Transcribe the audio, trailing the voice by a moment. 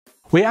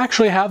We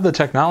actually have the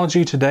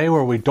technology today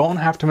where we don't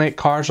have to make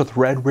cars with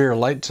red rear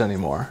lights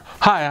anymore.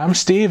 Hi, I'm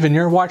Steve and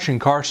you're watching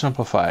Car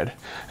Simplified.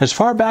 As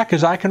far back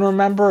as I can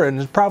remember,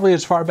 and probably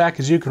as far back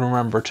as you can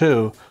remember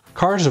too,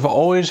 cars have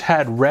always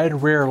had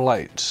red rear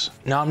lights.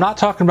 Now I'm not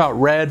talking about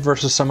red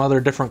versus some other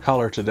different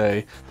color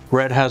today.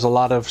 Red has a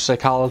lot of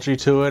psychology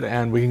to it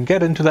and we can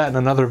get into that in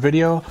another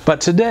video, but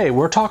today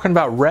we're talking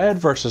about red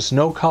versus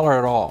no color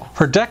at all.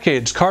 For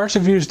decades, cars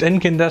have used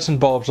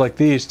incandescent bulbs like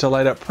these to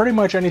light up pretty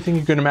much anything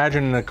you can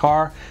imagine in a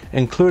car,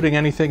 including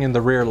anything in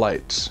the rear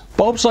lights.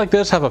 Bulbs like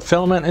this have a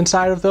filament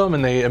inside of them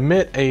and they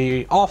emit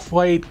a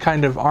off-white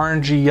kind of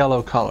orangey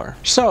yellow color.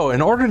 So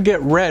in order to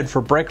get red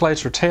for brake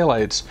lights or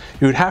taillights,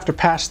 you would have to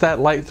pass that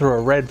light through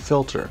a red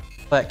filter.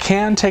 That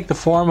can take the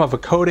form of a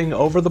coating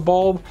over the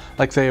bulb,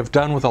 like they have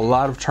done with a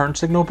lot of turn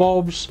signal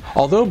bulbs.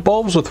 Although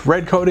bulbs with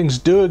red coatings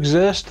do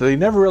exist, they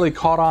never really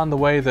caught on the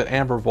way that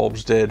amber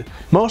bulbs did.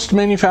 Most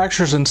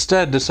manufacturers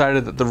instead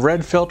decided that the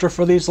red filter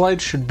for these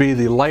lights should be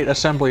the light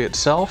assembly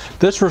itself.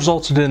 This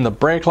resulted in the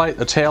brake light,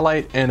 the tail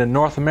light, and in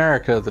North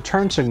America, the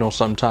turn signal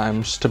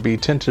sometimes to be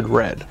tinted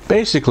red.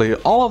 Basically,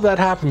 all of that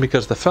happened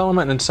because the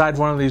filament inside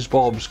one of these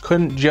bulbs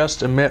couldn't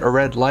just emit a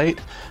red light,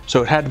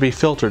 so it had to be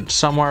filtered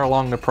somewhere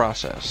along the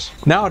process.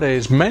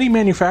 Nowadays, many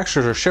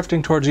manufacturers are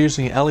shifting towards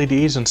using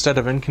LEDs instead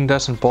of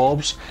incandescent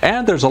bulbs,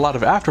 and there's a lot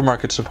of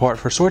aftermarket support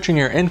for switching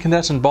your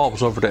incandescent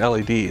bulbs over to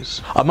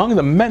LEDs. Among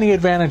the many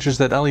advantages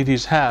that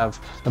LEDs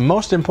have, the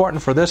most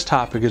important for this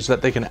topic is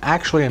that they can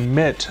actually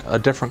emit a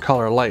different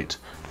color light,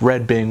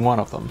 red being one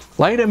of them.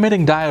 Light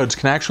emitting diodes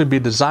can actually be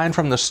designed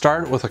from the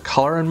start with a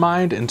color in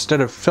mind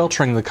instead of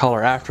filtering the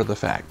color after the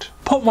fact.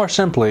 Put more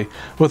simply,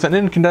 with an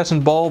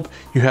incandescent bulb,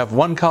 you have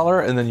one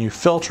color and then you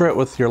filter it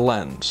with your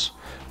lens.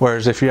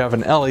 Whereas if you have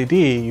an LED,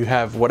 you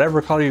have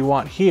whatever color you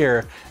want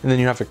here, and then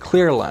you have a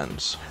clear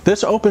lens.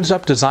 This opens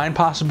up design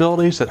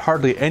possibilities that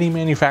hardly any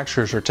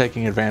manufacturers are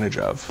taking advantage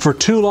of. For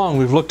too long,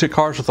 we've looked at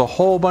cars with a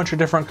whole bunch of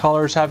different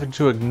colors, having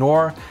to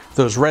ignore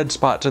those red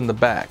spots in the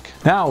back.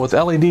 Now, with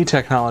LED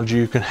technology,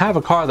 you can have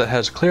a car that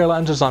has clear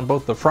lenses on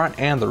both the front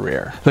and the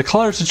rear. The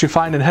colors that you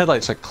find in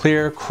headlights like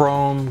clear,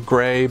 chrome,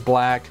 gray,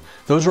 black,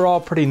 those are all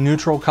pretty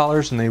neutral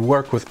colors and they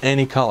work with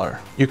any color.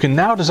 You can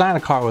now design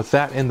a car with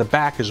that in the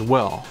back as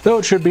well. Though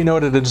it should be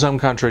noted in some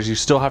countries you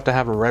still have to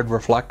have a red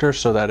reflector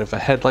so that if a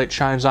headlight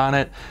shines on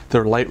it,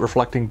 their light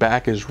reflecting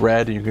back is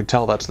red and you can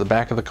tell that's the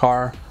back of the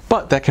car.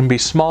 But that can be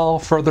small,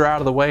 further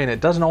out of the way, and it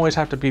doesn't always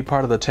have to be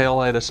part of the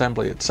taillight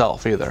assembly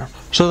itself either.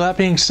 So that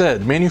being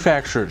said,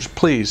 manufacturers,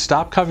 please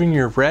stop covering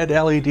your red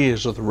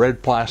LEDs with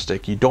red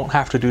plastic. You don't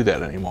have to do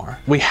that anymore.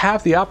 We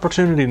have the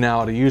opportunity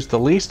now to use the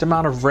least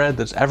amount of red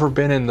that's ever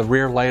been in the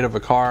rear light of a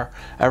car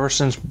ever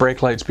since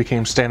brake lights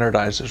became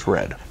standardized as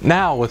red.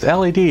 Now with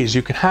LEDs,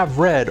 you can have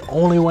red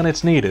only when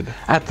it's needed.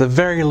 At the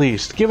very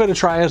least, give it a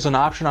try as an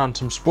option on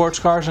some sports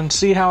cars and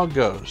see how it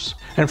goes.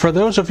 And for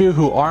those of you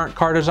who aren't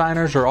car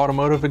designers or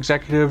automotive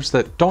executives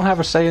that don't have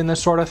a say in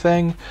this sort of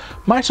thing,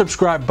 my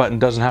subscribe button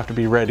doesn't have to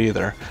be red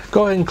either.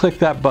 Go ahead and click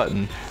that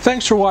button.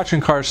 Thanks for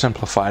watching Car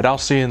Simplified. I'll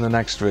see you in the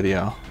next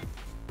video.